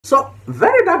So,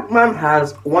 Verydarkman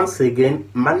has once again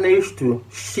managed to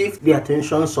shift the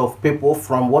attentions of people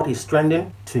from what is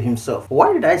trending to himself.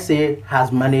 Why did I say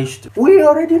has managed to? We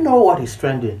already know what is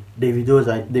trending.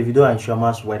 Davido and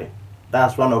Shama's wedding.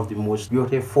 That's one of the most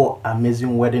beautiful,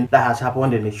 amazing weddings that has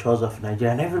happened in the shores of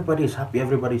Nigeria. And everybody is happy.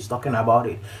 Everybody is talking about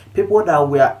it. People that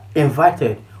were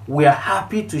invited, we are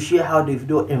happy to share how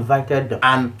Davido invited them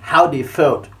and how they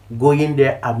felt going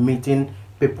there and meeting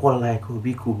people like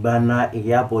Obi Cubana,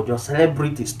 Iyabo Ojo,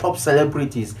 celebrities, top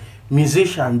celebrities,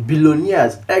 musicians,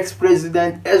 billionaires,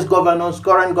 ex-president, ex-governors,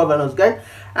 current governors. Guys,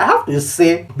 I have to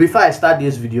say, before I start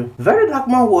this video,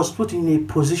 Verydarkman was put in a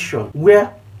position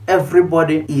where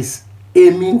everybody is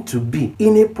aiming to be.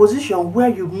 In a position where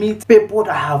you meet people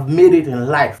that have made it in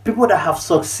life, people that have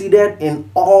succeeded in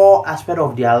all aspects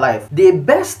of their life. The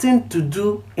best thing to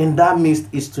do in that midst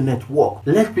is to network.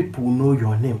 Let people know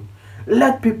your name.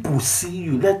 Let people see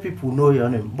you. Let people know your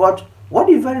name. But what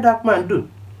did Verydarkman do?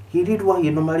 He did what he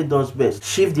normally does best.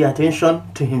 Shift the attention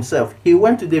to himself. He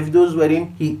went to Davido's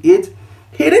wedding. He ate.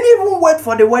 He didn't even wait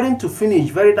for the wedding to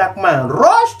finish. Verydarkman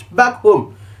rushed back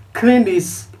home, cleaned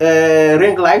his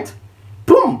ring light.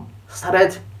 Boom!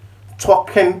 Started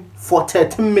talking for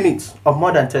 13 minutes or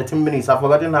more than 13 minutes. I've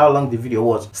forgotten how long the video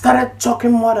was. Started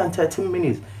talking more than 13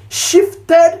 minutes.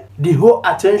 Shifted the whole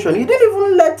attention. He didn't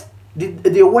even let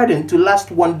the wedding to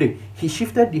last one day. He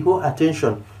shifted the whole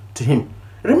attention to him.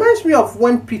 Reminds me of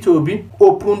when Peter Obi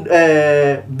opened,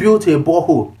 built a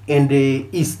borehole in the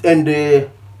east and the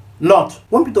north.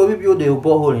 When Peter Obi built a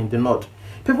borehole in the north,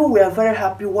 people were very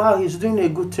happy. Wow, he's doing a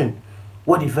good thing.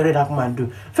 What did Verydarkman do?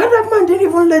 Verydarkman didn't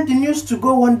even let the news to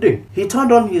go one day. He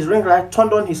turned on his ring light,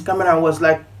 turned on his camera and was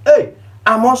like, hey,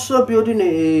 I'm also building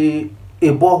a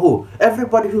borehole.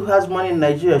 Everybody who has money in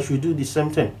Nigeria should do the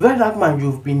same thing. Verydarkman,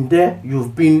 you've been there.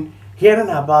 You've been hearing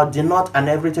about the north and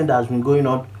everything that has been going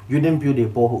on. You didn't build a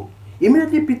borehole.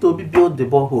 Immediately Peter Obi built the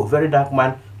borehole.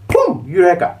 Verydarkman, boom,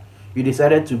 eureka. You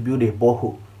decided to build a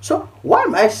borehole. So why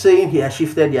am I saying he has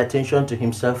shifted the attention to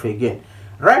himself again?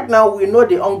 Right now, we know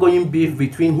the ongoing beef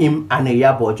between him and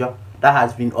Iyabo Ojo that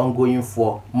has been ongoing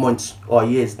for months or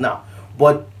years now.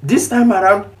 But this time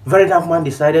around, Verydarkman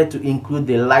decided to include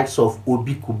the likes of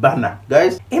Obi Cubana.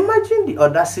 Guys, imagine the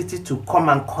audacity to come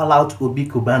and call out Obi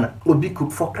Cubana.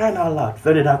 For crying out loud,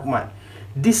 Verydarkman.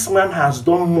 This man has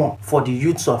done more for the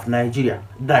youths of Nigeria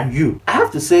than you. I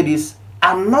have to say this.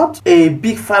 I'm not a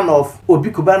big fan of Obi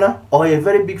Cubana or a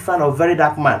very big fan of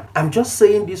Verydarkman. I'm just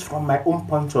saying this from my own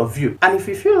point of view. And if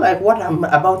you feel like what I'm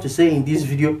about to say in this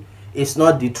video is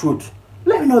not the truth,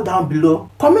 let me know down below.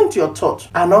 Comment your thoughts.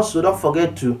 And also don't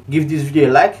forget to give this video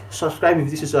a like, subscribe if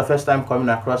this is your first time coming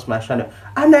across my channel.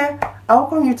 And I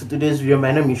welcome you to today's video.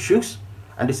 My name is Chuks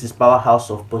and this is Powerhouse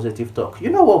of Positive Talk.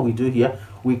 You know what we do here?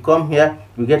 We come here,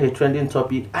 we get a trending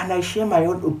topic, and I share my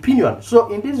own opinion.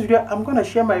 So in this video, I'm going to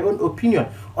share my own opinion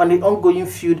on the ongoing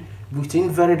feud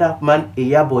between Verydarkman,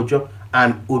 Iyabo Ojo,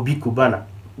 and Obi Cubana.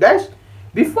 Guys,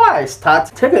 before I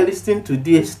start, take a listen to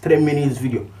this 3 minutes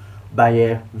video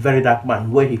by Verydarkman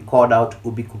where he called out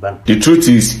Obi Cubana. The truth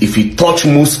is, if he touch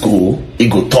Moscow, he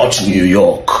go touch New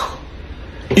York.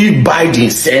 If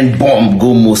Biden send bomb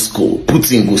go Moscow,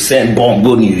 Putin go send bomb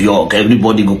go New York,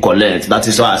 everybody go collect. That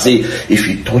is why I say, if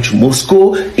he touch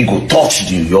Moscow, he go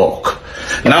touch New York.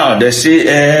 Now they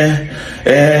say,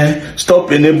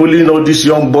 stop enabling all these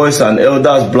young boys and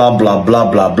elders, blah blah blah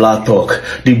blah blah talk.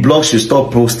 The blog should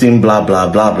stop posting blah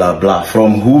blah blah blah blah.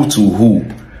 From who to who?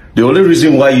 The only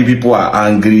reason why you people are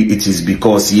angry, it is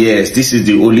because, yes, this is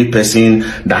the only person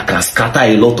that can scatter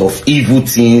a lot of evil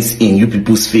things in you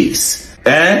people's face.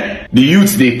 The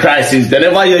youth, they cry since they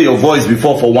never hear your voice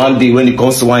before for one day when it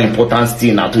comes to one important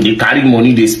thing. Now, to they carry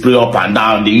money, they spray up and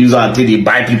down, they use it until they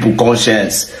buy people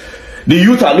conscience. The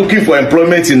youth are looking for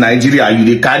employment in Nigeria.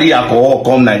 You they carry alcohol,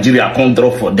 come Nigeria, come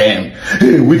drop for them.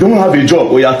 Hey, we don't have a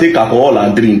job, or you take alcohol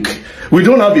and drink. We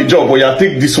don't have a job, or you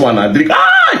take this one and drink.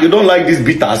 You don't like this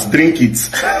bitters, drink it.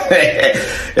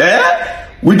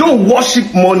 We don't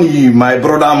worship money, my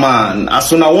brother man. As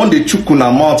soon as one day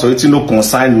chukuna mouth or it's no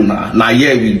consign una. Now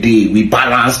here we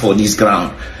balance for this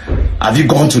ground. Have you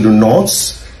gone to the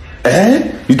north?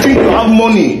 You think you have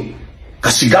money?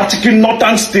 Kashiga chicken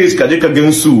northern states kadeka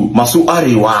gensu masu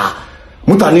arewa.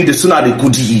 Mutani de suna de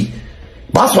kudi.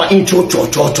 Baswa incho cho.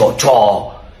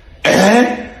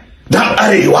 That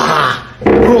arewa.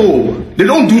 Bro, they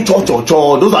don't do cho.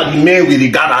 Those are the men we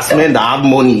regard as men that have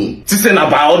money. Listen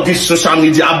about all this social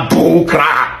media bull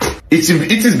crap. It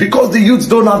is because the youths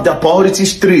don't have their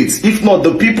priorities straight. If not,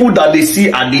 the people that they see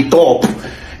at the top,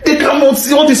 they cannot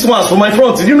see all these ones from my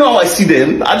front. You know how I see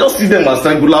them? I just see them as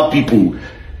regular people.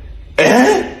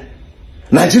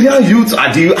 Nigerian youth,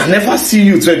 I never see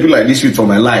youth do like this youth for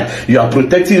my life. You are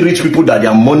protecting rich people that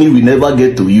their money will never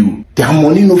get to you. Their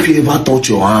money no fit ever touch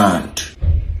your hand.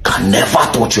 Can never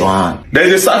touch your hand.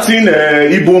 There's a certain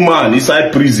Igbo man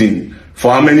inside prison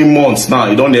for how many months now?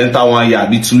 You don't enter 1 year,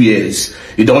 be 2 years.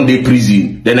 You don't dey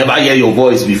prison. They never hear your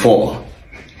voice before.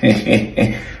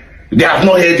 They have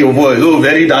not heard your voice. Oh,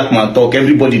 Verydarkman talk.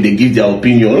 Everybody they give their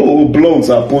opinion. Oh, blogs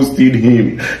are posting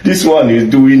him. This one is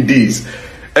doing this.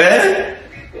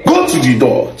 Go to the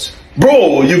doors.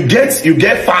 Bro, you get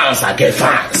fans, I get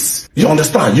fans. You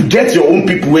understand? You get your own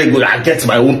people where go, I get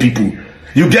my own people.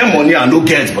 You get money, I no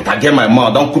get, but I get my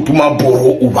mouth. Don't kupuma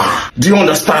borrow over. Do you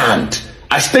understand?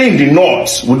 I stay in the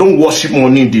north. We don't worship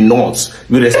money in the north.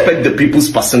 We respect the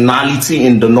people's personality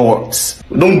in the north.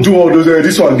 We don't do all those,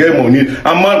 this one get money.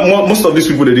 And most of these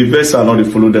people, they invest and not they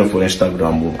follow them for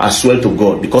Instagram. I swear to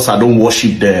God, because I don't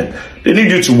worship them. They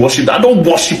need you to worship. I don't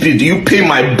worship you. Do you pay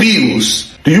my bills?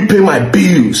 Do you pay my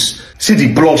bills? See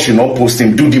the blogs you're not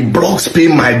posting. Do the blogs pay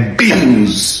my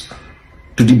bills?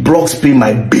 Do the blogs pay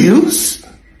my bills?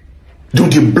 Do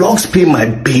the blogs pay my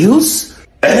bills?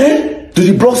 Do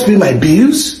the blogs pay my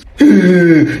bills? The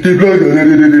blogs,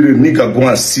 nigga, go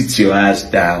and sit your ass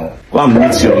down. Go and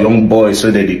meet your young boys so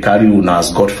that they carry you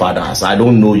as godfathers. I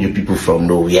don't know you people from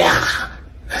nowhere.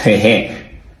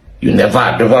 You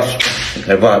never.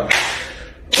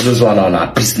 Those one on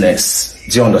our business.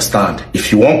 Do you understand?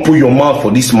 If you want to put your mouth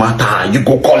for this matter, you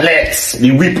go collect.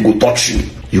 The whip go touch you.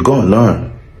 You gonna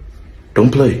learn.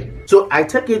 Don't play. So I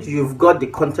take it you've got the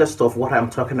context of what I'm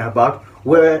talking about,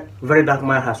 where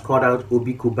Verydarkman has called out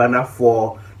Obi Cubana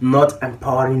for not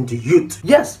empowering the youth.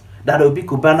 Yes, that Obi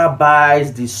Cubana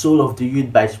buys the soul of the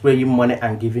youth by spraying money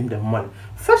and giving them money.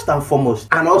 First and foremost,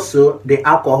 and also the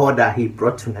alcohol that he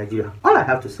brought to Nigeria. All I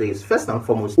have to say is, first and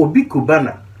foremost, Obi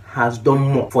Cubana has done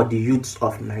more for the youths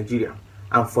of Nigeria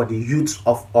and for the youths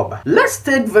of Oba. Let's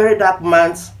take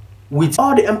Verydarkman's, with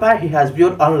all the empire he has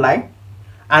built online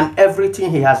and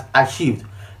everything he has achieved.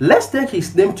 Let's take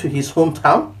his name to his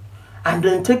hometown and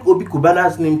then take Obi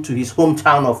Cubana's name to his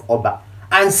hometown of Oba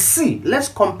and see, let's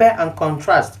compare and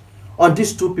contrast on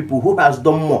these two people who has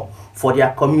done more for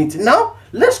their community. Now,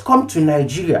 let's come to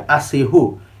Nigeria as a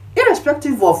whole.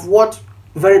 Irrespective of what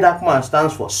Verydarkman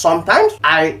stands for, sometimes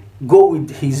I go with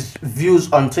his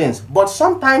views on things, but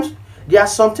sometimes there are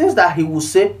some things that he will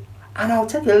say and I'll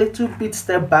take a little bit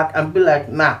step back and be like,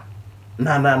 nah, you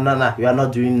are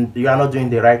not doing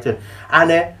the right thing.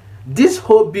 And this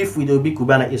whole beef with Obi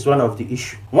Cubana is one of the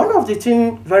issues. One of the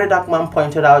things Verydarkman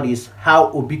pointed out is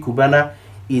how Obi Cubana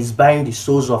is buying the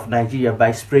souls of Nigeria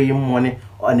by spraying money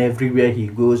on everywhere he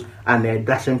goes and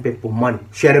dashing people money,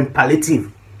 sharing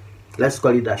palliative. Let's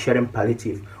call it that, sharing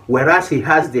palliative. Whereas he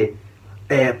has the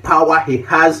power, he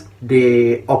has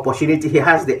the opportunity, he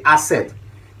has the asset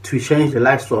to change the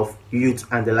lives of youth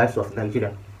and the lives of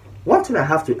Nigeria. One thing I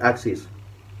have to ask is,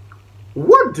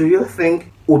 what do you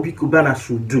think Obi Cubana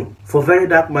should do for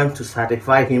Verydarkman to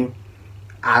certify him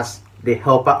as the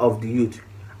helper of the youth?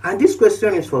 And this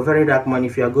question is for Verydarkman.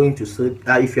 If you are going to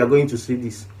see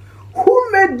this,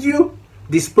 who made you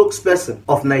the spokesperson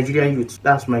of Nigerian youth?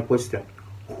 That's my question.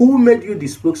 Who made you the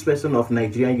spokesperson of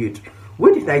Nigerian youth?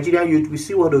 With the Nigerian youth, we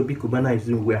see what Obi Cubana is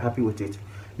doing. We're happy with it.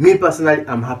 Me personally,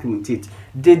 I'm happy with it.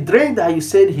 The drink that you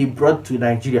said he brought to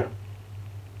Nigeria,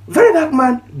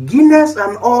 Verydarkman, Guinness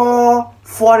and all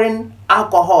foreign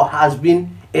alcohol has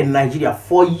been in Nigeria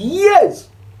for years.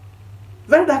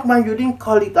 Verydarkman, you didn't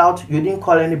call it out, you didn't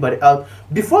call anybody out.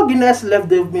 Before Guinness left,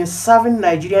 they've been serving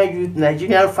Nigerian youth,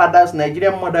 Nigerian fathers,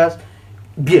 Nigerian mothers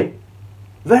beer.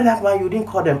 Verydarkman, you didn't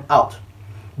call them out.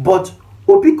 But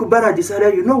Obi Cubana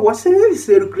decided, you know what, since it's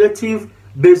a lucrative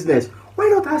business, why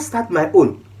not I start my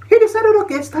own? He decided,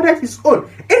 okay, started his own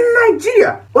in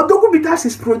Nigeria. Odogu Bitters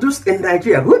is produced in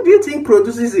Nigeria. Who do you think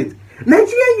produces it?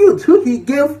 Nigerian youth, who he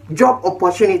gave job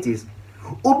opportunities.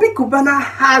 Obi Cubana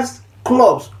has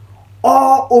clubs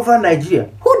all over Nigeria.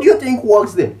 Who do you think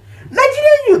works there?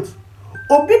 Nigerian youth.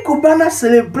 Obi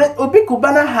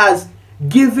Cubana has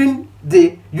given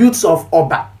the youths of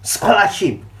Oba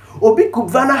scholarship. Obi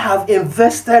Cubana have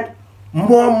invested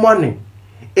more money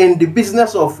in the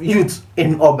business of youth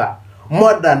in Oba,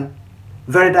 more than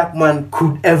Verydarkman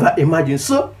could ever imagine.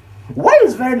 So, why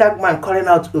is Verydarkman calling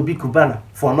out Obi Cubana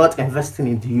for not investing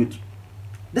in the youth?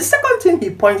 The second thing he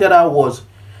pointed out was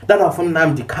that of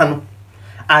Nnamdi Kanu,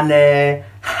 and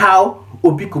how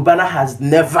Obi Cubana has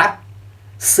never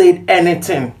said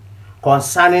anything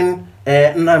concerning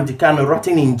Nnamdi Kanu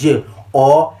rotting in jail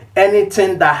or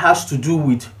anything that has to do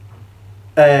with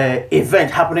event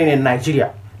happening in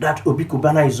Nigeria. That Obi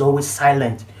Cubana is always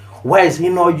silent. Why is he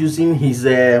not using his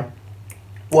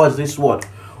what's this word?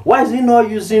 Why is he not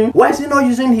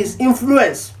using his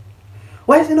influence?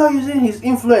 Why is he not using his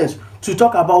influence to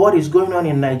talk about what is going on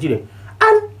in Nigeria?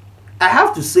 And I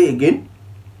have to say again,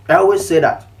 I always say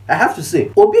that, I have to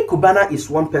say, Obi Cubana is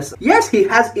one person. Yes, he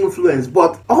has influence,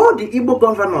 but all the Igbo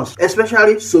governors,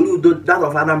 especially Soludo, that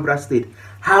of Anambra State,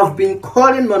 have been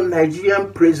calling on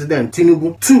Nigerian President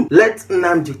Tinubu to let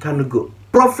Nnamdi Kanu go.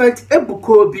 Prophet Ebuka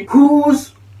Obi,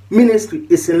 whose ministry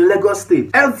is in Lagos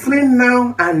State, every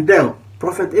now and then,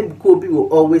 Prophet Ebuka Obi will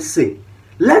always say,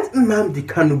 let Nnamdi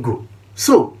Kanu go.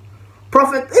 So,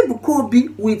 Prophet Ebuka Obi,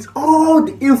 with all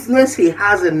the influence he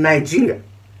has in Nigeria,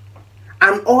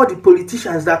 and all the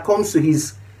politicians that comes to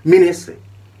his ministry,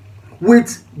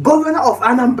 with governor of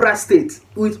Anambra State,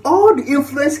 with all the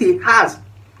influence he has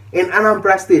in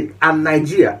Anambra State and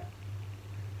Nigeria,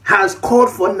 has called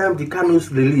for Nnamdi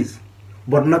Kanu's release,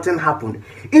 but nothing happened.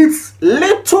 It's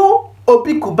little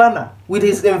Obi Cubana with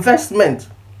his investment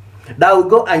that will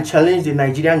go and challenge the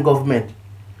Nigerian government.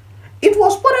 It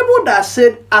was Portable that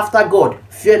said, after God,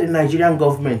 fear the Nigerian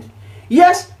government.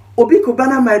 Yes, Obi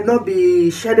Cubana might not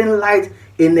be shedding light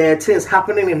in things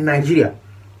happening in Nigeria,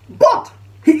 but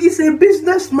he is a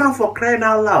businessman, for crying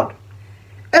out loud.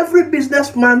 Every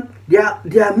businessman,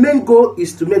 their main goal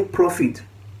is to make profit.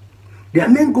 Their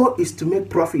main goal is to make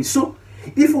profit. So,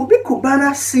 if Obi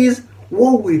Cubana sees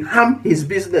what will harm his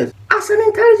business, as an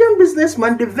intelligent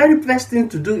businessman, the very best thing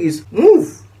to do is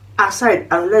move aside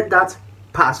and let that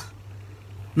pass.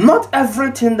 Not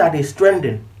everything that is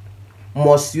trending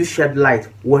must you shed light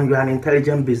when you are an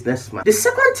intelligent businessman. The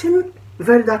second thing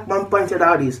Verydarkman pointed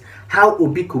out is how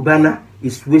Obi Cubana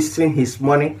is wasting his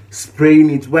money, spraying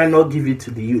it, why not give it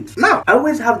to the youth? Now, I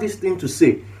always have this thing to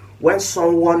say, when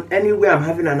someone, anywhere I'm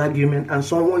having an argument and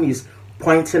someone is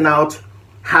pointing out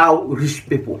how rich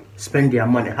people spend their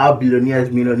money, how billionaires,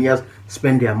 millionaires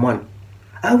spend their money,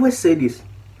 I always say this,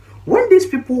 when these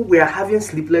people were having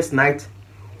sleepless nights,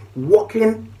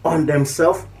 working on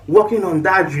themselves, working on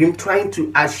that dream, trying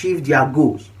to achieve their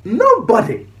goals,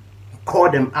 nobody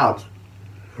called them out.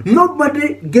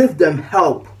 Nobody gave them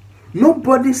help.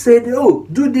 Nobody said, oh,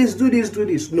 do this, do this, do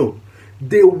this. No.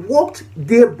 They worked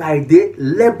day by day,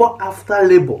 labor after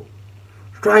labor,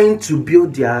 trying to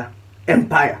build their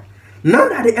empire. Now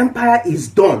that the empire is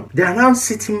done, they are now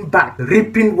sitting back,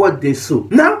 reaping what they sow.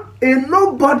 Now, a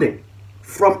nobody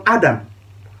from Adam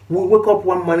will wake up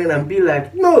one morning and be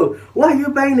like, no, why are you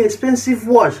buying an expensive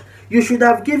watch? You should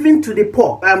have given to the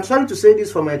poor. I'm sorry to say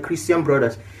this for my Christian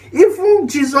brothers. Even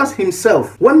Jesus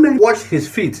himself, when men washed his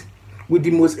feet with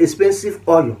the most expensive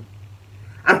oil,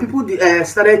 and people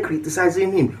started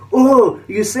criticizing him. Oh,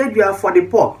 you said you are for the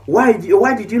poor. Why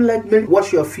did you let men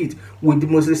wash your feet with the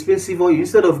most expensive oil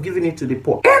instead of giving it to the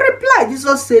poor? In reply,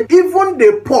 Jesus said, even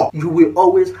the poor you will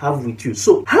always have with you.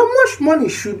 So how much money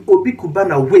should Obi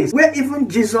Cubana waste, where even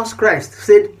Jesus Christ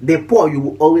said the poor you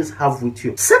will always have with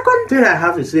you? Second thing I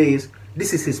have to say is,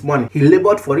 this is his money. He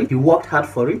labored for it. He worked hard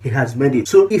for it. He has made it.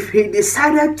 So if he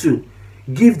decided to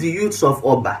give the youths of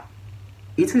Oba,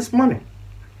 it's his money.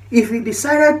 If he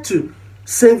decided to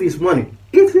save his money,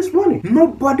 it's his money.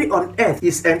 Nobody on earth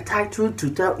is entitled to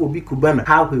tell Obi Cubana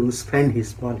how he will spend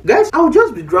his money. Guys, I'll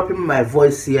just be dropping my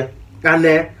voice here, and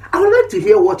I would like to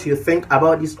hear what you think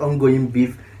about this ongoing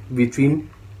beef between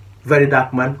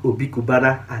Verydarkman, Obi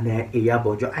Cubana, and Iyabo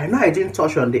Ojo. I know I didn't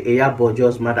touch on the Iyabo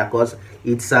Ojo's matter because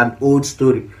it's an old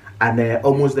story, and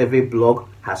almost every blog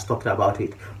has talked about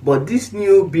it. But this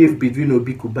new beef between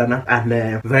Obi Cubana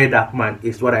and Verydarkman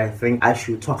is what I think I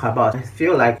should talk about. I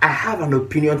feel like I have an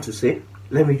opinion to say.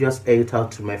 Let me just air it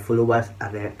out to my followers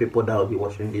and people that will be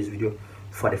watching this video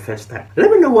for the first time.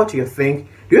 Let me know what you think.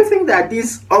 Do you think that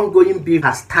this ongoing beef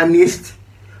has tarnished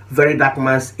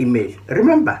Verydarkman's image?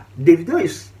 Remember, Davido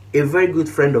is a very good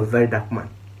friend of Verydarkman.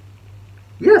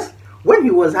 Yes. When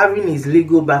he was having his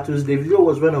legal battles, Davido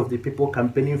was one of the people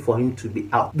campaigning for him to be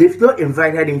out. Davido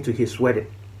invited him to his wedding.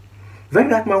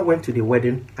 Verydarkman went to the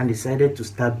wedding and decided to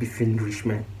start beefing rich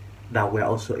men that were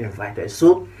also invited.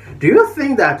 So, do you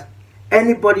think that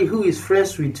anybody who is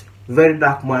friends with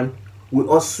Verydarkman will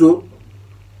also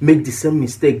make the same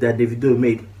mistake that Davido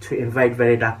made to invite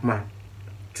Verydarkman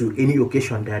to any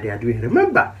occasion that they are doing?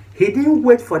 Remember, he didn't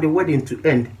wait for the wedding to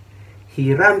end.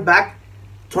 He ran back,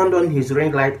 turned on his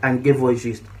ring light, and gave us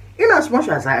gist. In as much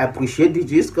as I appreciate the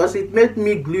gist, because it made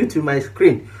me glue to my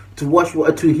screen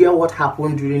to hear what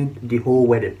happened during the whole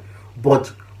wedding.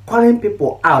 But calling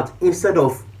people out instead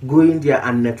of going there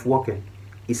and networking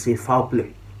is a foul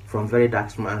play from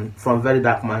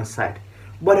Verydarkman's side.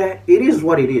 But it is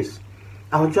what it is.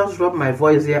 I'll just drop my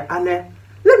voice here and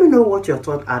let me know what your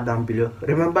thoughts are down below.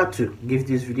 Remember to give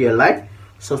this video a like,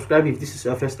 Subscribe if this is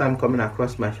your first time coming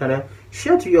across my channel.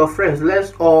 Share to your friends.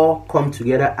 Let's all come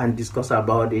together and discuss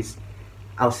about this.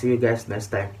 I'll see you guys next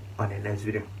time on the next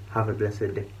video. Have a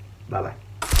blessed day. Bye bye.